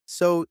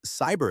So,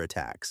 cyber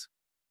attacks.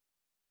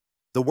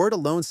 The word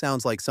alone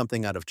sounds like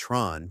something out of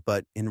Tron,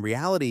 but in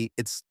reality,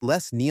 it's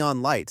less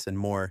neon lights and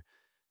more,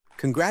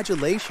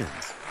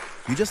 congratulations!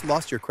 You just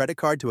lost your credit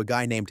card to a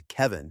guy named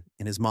Kevin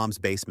in his mom's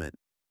basement.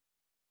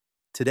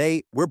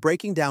 Today, we're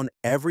breaking down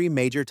every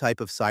major type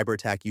of cyber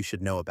attack you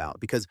should know about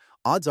because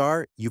odds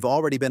are you've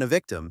already been a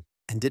victim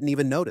and didn't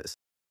even notice.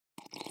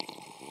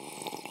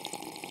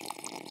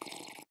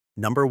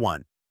 Number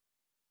 1.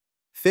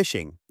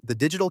 Phishing, the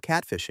digital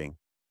catfishing.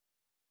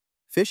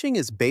 Phishing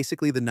is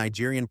basically the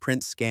Nigerian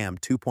prince scam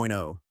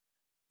 2.0,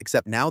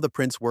 except now the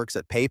prince works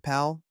at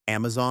PayPal,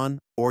 Amazon,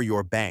 or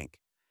your bank.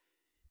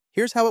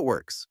 Here's how it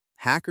works.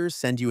 Hackers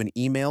send you an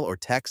email or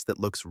text that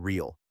looks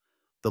real.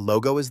 The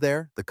logo is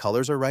there, the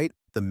colors are right,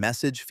 the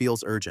message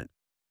feels urgent.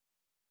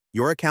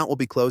 Your account will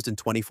be closed in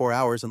 24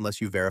 hours unless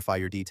you verify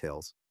your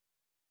details.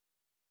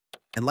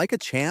 And like a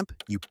champ,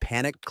 you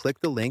panic,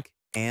 click the link,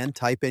 and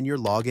type in your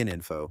login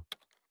info.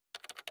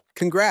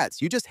 Congrats,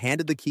 you just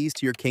handed the keys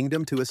to your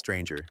kingdom to a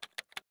stranger.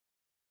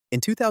 In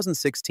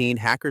 2016,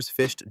 hackers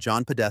phished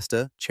John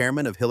Podesta,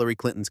 chairman of Hillary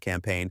Clinton's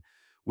campaign,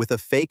 with a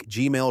fake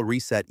Gmail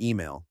reset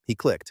email. He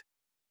clicked.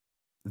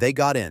 They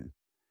got in.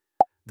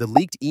 The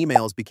leaked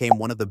emails became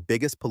one of the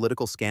biggest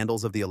political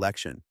scandals of the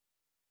election.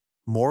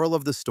 Moral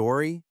of the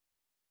story?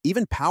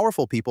 Even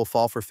powerful people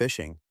fall for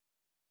phishing.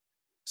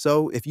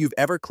 So, if you've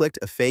ever clicked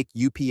a fake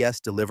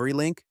UPS delivery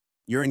link,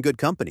 you're in good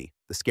company.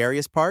 The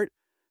scariest part?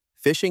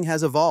 Phishing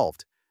has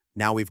evolved.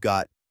 Now we've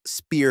got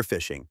spear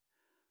phishing.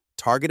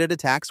 Targeted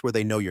attacks where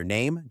they know your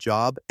name,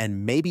 job,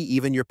 and maybe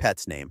even your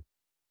pet's name.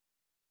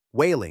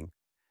 Whaling.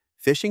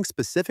 Phishing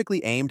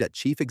specifically aimed at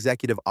chief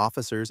executive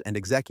officers and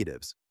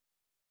executives.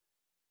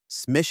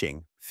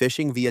 Smishing.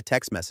 Phishing via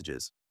text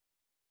messages.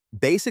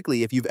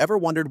 Basically, if you've ever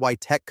wondered why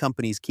tech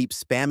companies keep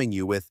spamming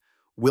you with,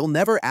 "We'll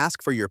never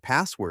ask for your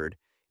password,"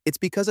 it's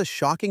because a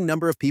shocking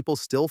number of people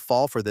still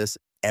fall for this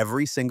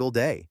every single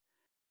day.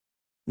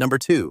 Number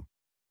 2.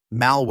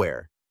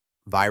 Malware.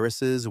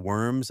 Viruses,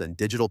 worms, and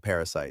digital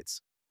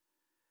parasites.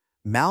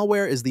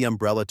 Malware is the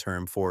umbrella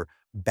term for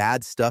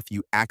bad stuff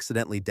you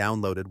accidentally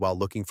downloaded while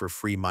looking for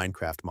free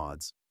Minecraft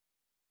mods.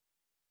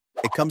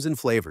 It comes in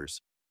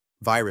flavors.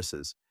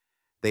 Viruses.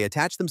 They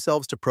attach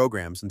themselves to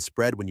programs and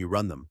spread when you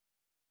run them.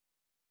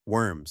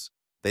 Worms.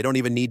 They don't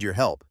even need your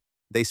help.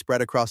 They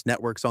spread across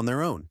networks on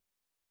their own.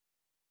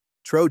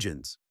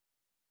 Trojans.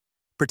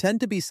 Pretend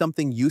to be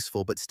something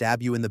useful but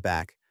stab you in the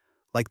back,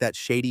 like that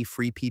shady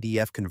free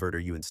PDF converter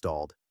you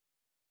installed.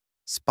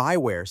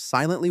 Spyware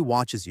silently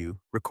watches you,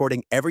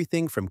 recording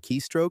everything from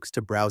keystrokes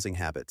to browsing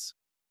habits.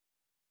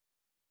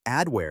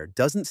 Adware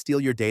doesn't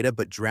steal your data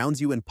but drowns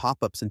you in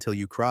pop-ups until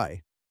you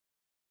cry.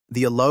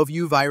 The I Love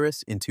You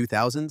virus in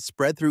 2000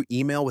 spread through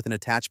email with an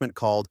attachment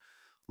called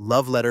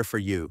Love Letter for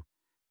You.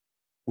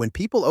 When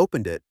people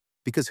opened it,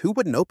 because who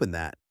wouldn't open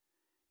that?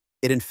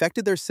 It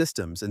infected their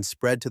systems and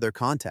spread to their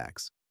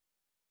contacts.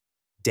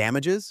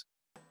 Damages?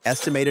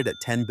 Estimated at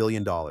 $10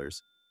 billion.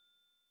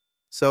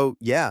 So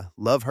yeah,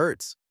 love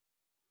hurts.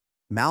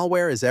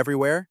 Malware is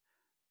everywhere,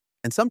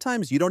 and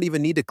sometimes you don't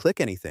even need to click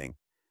anything.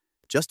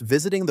 Just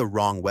visiting the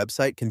wrong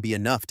website can be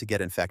enough to get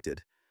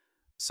infected.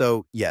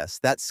 So yes,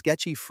 that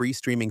sketchy free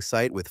streaming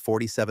site with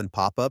 47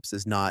 pop-ups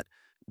is not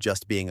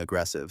just being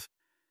aggressive.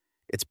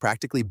 It's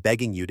practically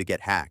begging you to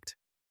get hacked.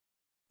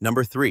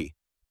 Number 3.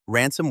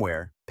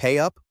 Ransomware, pay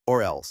up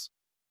or else.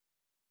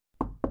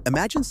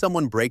 Imagine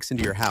someone breaks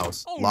into your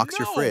house, locks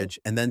your fridge,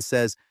 and then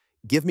says,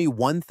 "Give me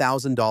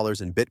 $1,000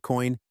 in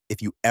Bitcoin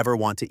if you ever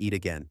want to eat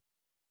again."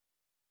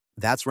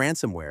 That's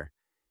ransomware.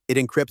 It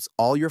encrypts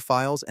all your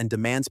files and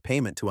demands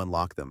payment to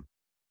unlock them.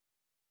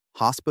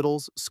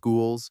 Hospitals,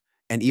 schools,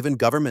 and even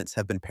governments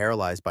have been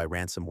paralyzed by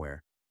ransomware.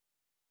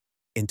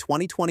 In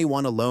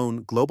 2021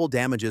 alone, global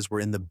damages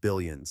were in the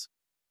billions.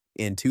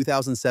 In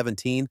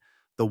 2017,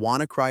 the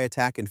WannaCry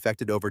attack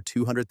infected over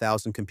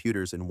 200,000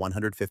 computers in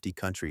 150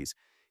 countries,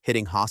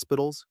 hitting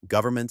hospitals,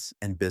 governments,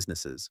 and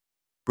businesses.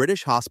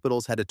 British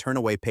hospitals had to turn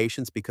away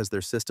patients because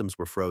their systems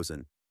were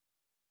frozen.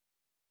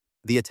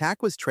 The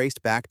attack was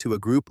traced back to a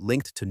group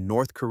linked to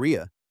North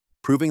Korea,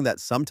 proving that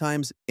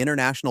sometimes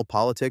international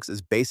politics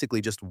is basically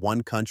just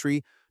one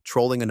country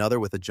trolling another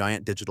with a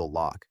giant digital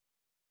lock.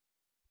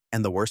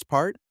 And the worst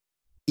part?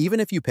 Even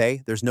if you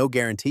pay, there's no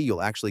guarantee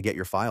you'll actually get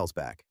your files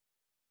back.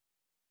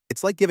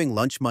 It's like giving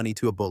lunch money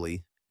to a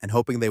bully and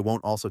hoping they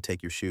won't also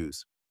take your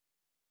shoes.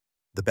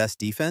 The best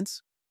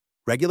defense?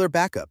 Regular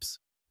backups,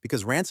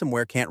 because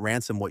ransomware can't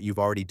ransom what you've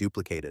already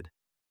duplicated.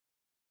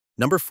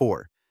 Number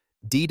 4.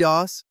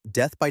 DDoS,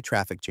 death by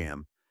traffic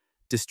jam.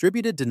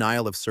 Distributed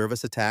denial of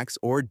service attacks,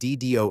 or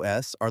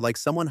DDoS, are like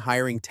someone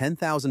hiring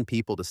 10,000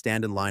 people to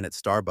stand in line at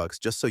Starbucks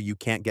just so you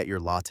can't get your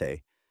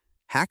latte.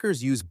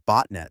 Hackers use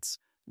botnets,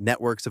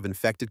 networks of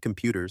infected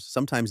computers,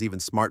 sometimes even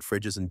smart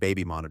fridges and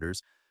baby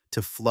monitors,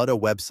 to flood a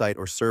website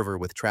or server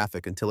with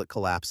traffic until it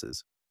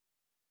collapses.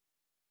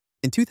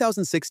 In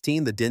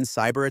 2016, the DIN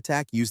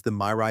Cyberattack used the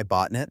Mirai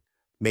botnet,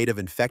 made of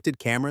infected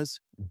cameras,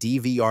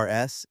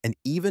 DVRS, and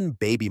even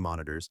baby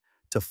monitors,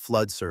 to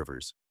flood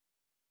servers.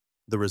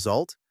 The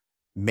result?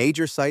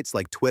 Major sites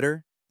like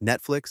Twitter,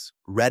 Netflix,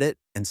 Reddit,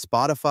 and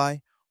Spotify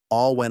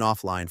all went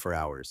offline for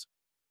hours.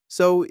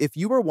 So if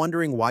you were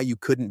wondering why you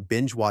couldn't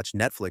binge watch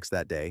Netflix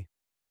that day,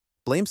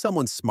 blame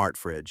someone's smart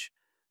fridge.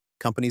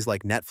 Companies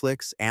like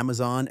Netflix,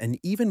 Amazon, and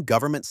even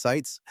government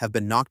sites have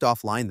been knocked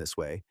offline this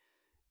way.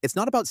 It's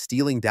not about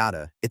stealing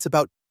data, it's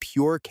about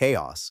pure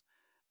chaos,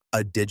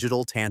 a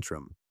digital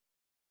tantrum.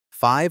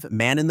 5.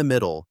 Man in the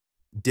middle,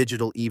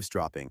 digital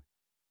eavesdropping.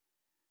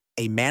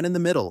 A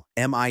man-in-the-middle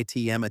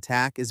 (MITM)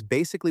 attack is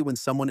basically when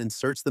someone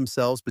inserts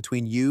themselves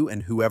between you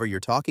and whoever you're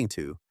talking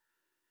to.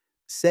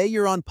 Say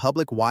you're on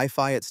public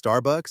Wi-Fi at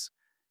Starbucks,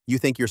 you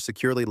think you're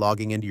securely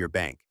logging into your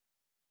bank.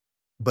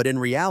 But in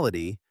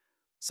reality,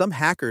 some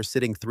hacker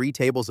sitting 3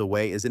 tables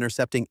away is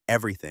intercepting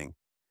everything.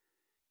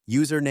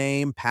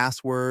 Username,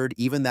 password,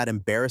 even that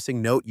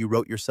embarrassing note you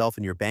wrote yourself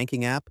in your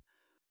banking app.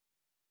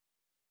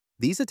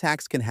 These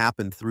attacks can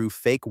happen through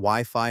fake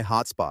Wi-Fi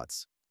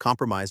hotspots,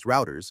 compromised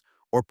routers,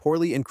 or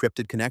poorly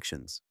encrypted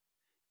connections.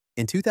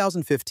 In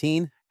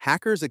 2015,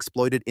 hackers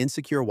exploited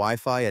insecure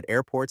Wi-Fi at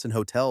airports and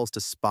hotels to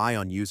spy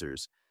on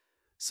users.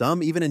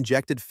 Some even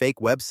injected fake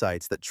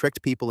websites that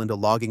tricked people into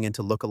logging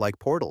into lookalike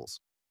portals.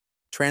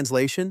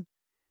 Translation: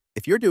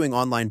 if you're doing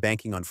online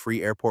banking on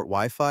free airport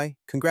Wi-Fi,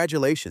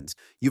 congratulations,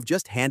 you've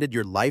just handed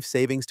your life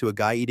savings to a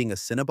guy eating a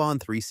Cinnabon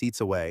 3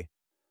 seats away.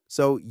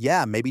 So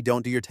yeah, maybe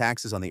don't do your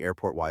taxes on the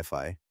airport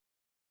Wi-Fi.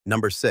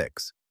 Number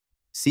 6.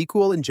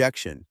 SQL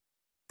injection,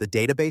 the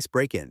database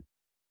break-in.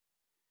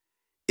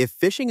 If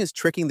phishing is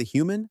tricking the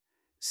human,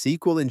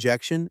 SQL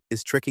injection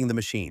is tricking the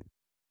machine.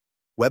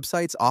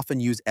 Websites often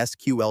use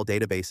SQL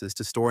databases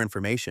to store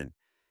information.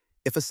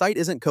 If a site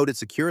isn't coded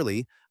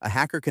securely, a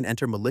hacker can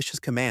enter malicious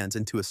commands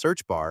into a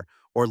search bar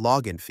or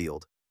login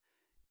field.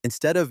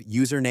 Instead of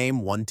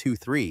username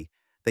 123,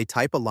 they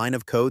type a line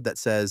of code that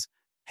says,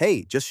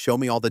 "Hey, just show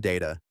me all the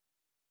data."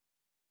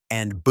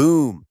 And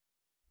boom!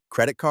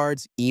 Credit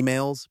cards,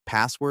 emails,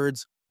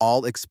 passwords,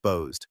 all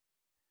exposed.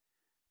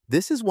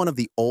 This is one of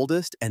the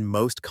oldest and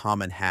most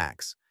common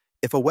hacks.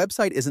 If a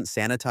website isn't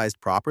sanitized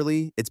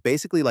properly, it's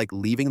basically like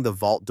leaving the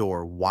vault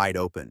door wide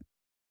open.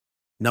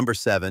 Number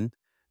 7.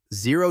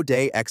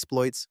 Zero-day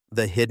exploits,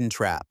 the hidden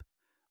trap.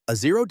 A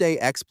zero-day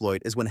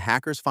exploit is when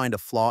hackers find a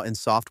flaw in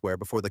software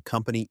before the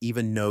company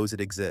even knows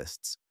it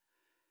exists.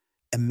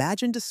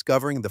 Imagine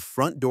discovering the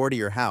front door to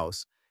your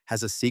house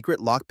has a secret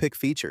lockpick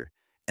feature,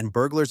 and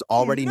burglars Oh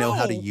already know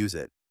how to no! use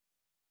it.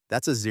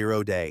 That's a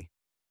zero-day.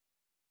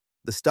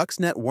 The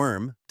Stuxnet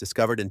worm,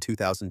 discovered in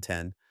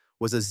 2010,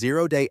 was a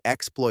zero-day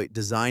exploit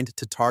designed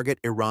to target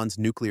Iran's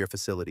nuclear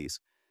facilities.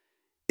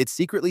 It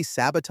secretly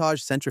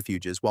sabotaged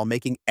centrifuges while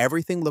making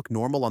everything look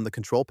normal on the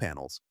control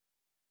panels.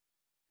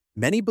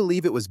 Many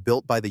believe it was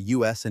built by the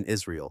US and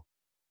Israel,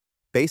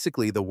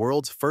 basically the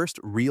world's first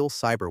real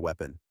cyber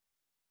weapon.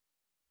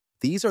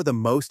 These are the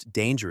most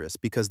dangerous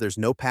because there's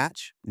no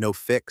patch, no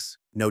fix,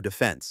 no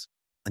defense,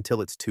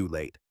 until it's too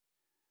late.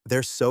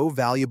 They're so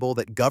valuable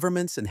that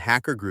governments and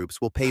hacker groups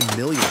will pay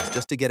millions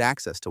just to get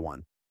access to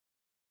one.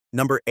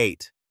 Number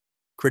 8.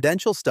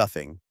 Credential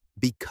stuffing,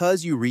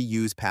 because you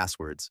reuse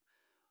passwords.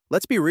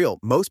 Let's be real,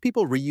 most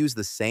people reuse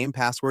the same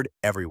password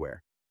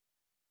everywhere.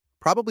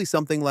 Probably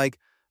something like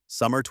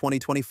summer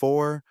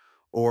 2024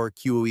 or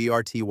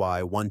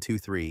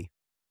QERTY123.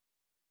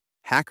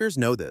 Hackers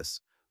know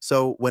this,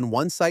 so when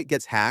one site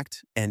gets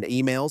hacked and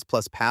emails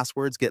plus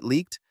passwords get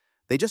leaked,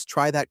 they just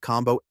try that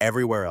combo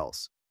everywhere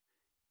else.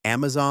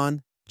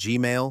 Amazon,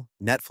 Gmail,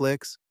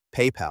 Netflix,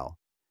 PayPal.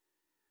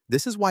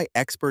 This is why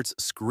experts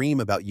scream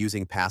about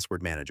using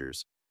password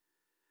managers.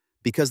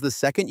 Because the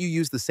second you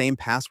use the same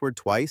password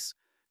twice,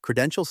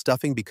 credential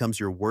stuffing becomes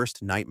your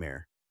worst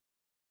nightmare.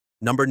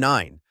 Number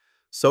 9.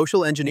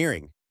 Social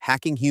engineering,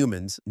 hacking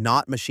humans,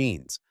 not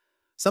machines.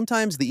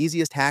 Sometimes the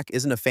easiest hack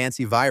isn't a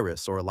fancy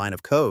virus or a line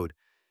of code.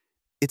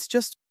 It's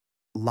just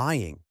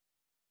lying.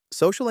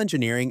 Social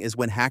engineering is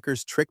when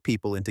hackers trick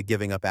people into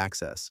giving up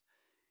access.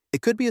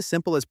 It could be as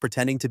simple as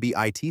pretending to be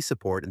IT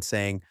support and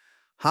saying,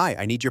 "Hi,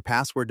 I need your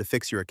password to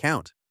fix your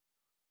account."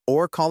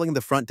 Or calling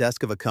the front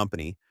desk of a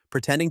company,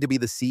 pretending to be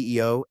the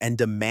CEO and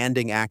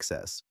demanding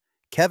access.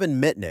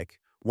 Kevin Mitnick,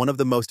 one of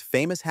the most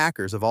famous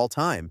hackers of all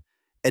time,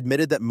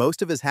 admitted that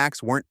most of his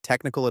hacks weren't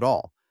technical at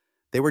all.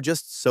 They were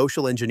just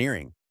social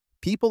engineering.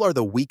 People are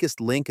the weakest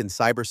link in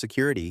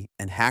cybersecurity,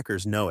 and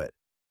hackers know it.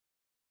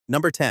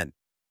 Number 10.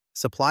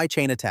 Supply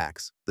chain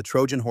attacks, the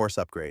Trojan horse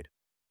upgrade.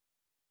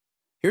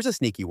 Here's a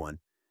sneaky one.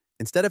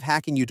 Instead of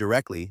hacking you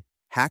directly,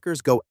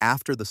 hackers go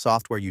after the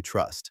software you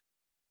trust.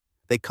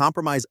 They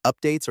compromise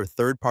updates or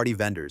third-party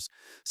vendors,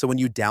 so when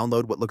you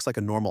download what looks like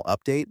a normal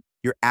update,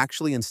 you're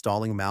actually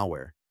installing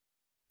malware.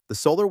 The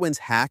SolarWinds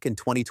hack in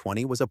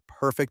 2020 was a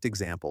perfect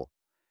example.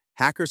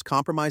 Hackers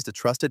compromised a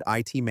trusted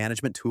IT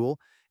management tool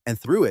and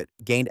through it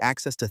gained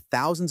access to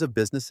thousands of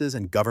businesses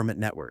and government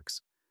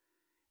networks.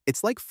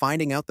 It's like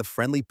finding out the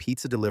friendly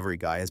pizza delivery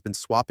guy has been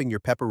swapping your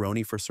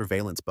pepperoni for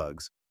surveillance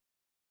bugs.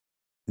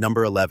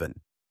 Number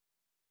 11.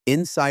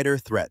 Insider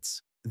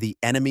threats, the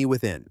enemy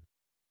within.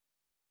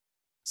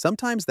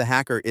 Sometimes the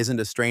hacker isn't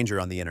a stranger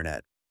on the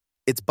internet.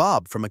 It's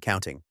Bob from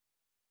accounting.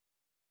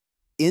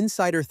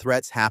 Insider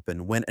threats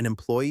happen when an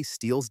employee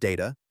steals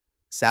data,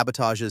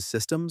 sabotages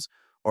systems,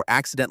 or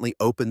accidentally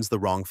opens the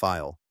wrong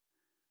file.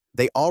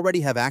 They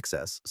already have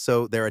access,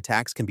 so their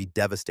attacks can be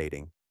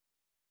devastating.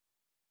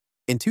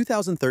 In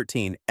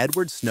 2013,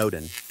 Edward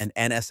Snowden, an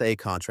NSA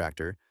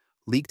contractor,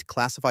 leaked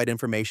classified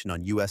information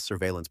on U.S.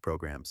 surveillance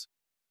programs.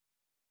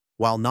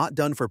 While not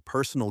done for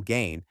personal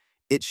gain,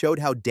 it showed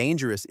how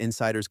dangerous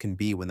insiders can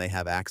be when they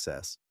have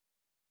access.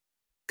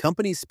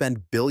 Companies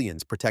spend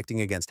billions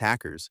protecting against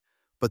hackers,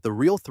 but the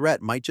real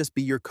threat might just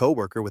be your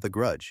coworker with a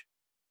grudge.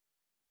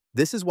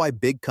 This is why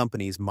big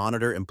companies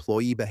monitor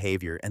employee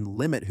behavior and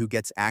limit who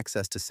gets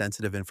access to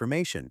sensitive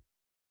information.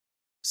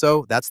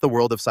 So that's the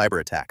world of cyber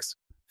attacks.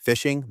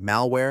 Phishing,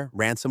 malware,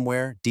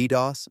 ransomware,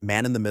 DDoS,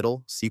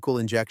 man-in-the-middle, SQL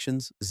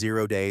injections,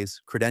 0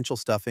 days, credential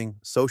stuffing,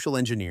 social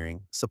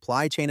engineering,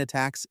 supply chain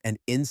attacks, and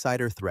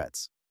insider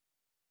threats.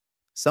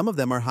 Some of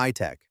them are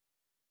high-tech.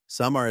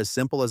 Some are as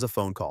simple as a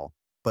phone call,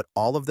 but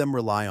all of them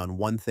rely on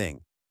one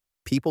thing: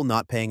 people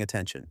not paying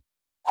attention.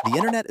 The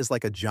internet is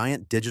like a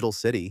giant digital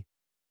city.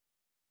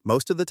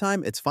 Most of the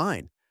time, it's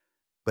fine,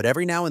 but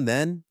every now and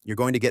then, you're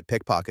going to get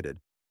pickpocketed.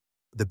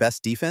 The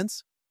best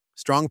defense?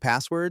 Strong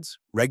passwords,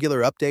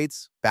 regular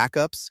updates,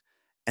 backups,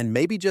 and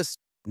maybe just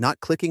not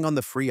clicking on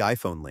the free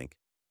iPhone link.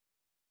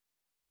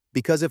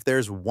 Because if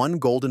there's one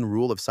golden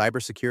rule of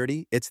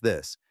cybersecurity, it's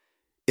this: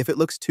 if it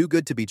looks too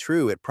good to be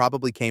true, it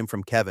probably came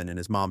from Kevin in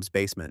his mom's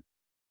basement.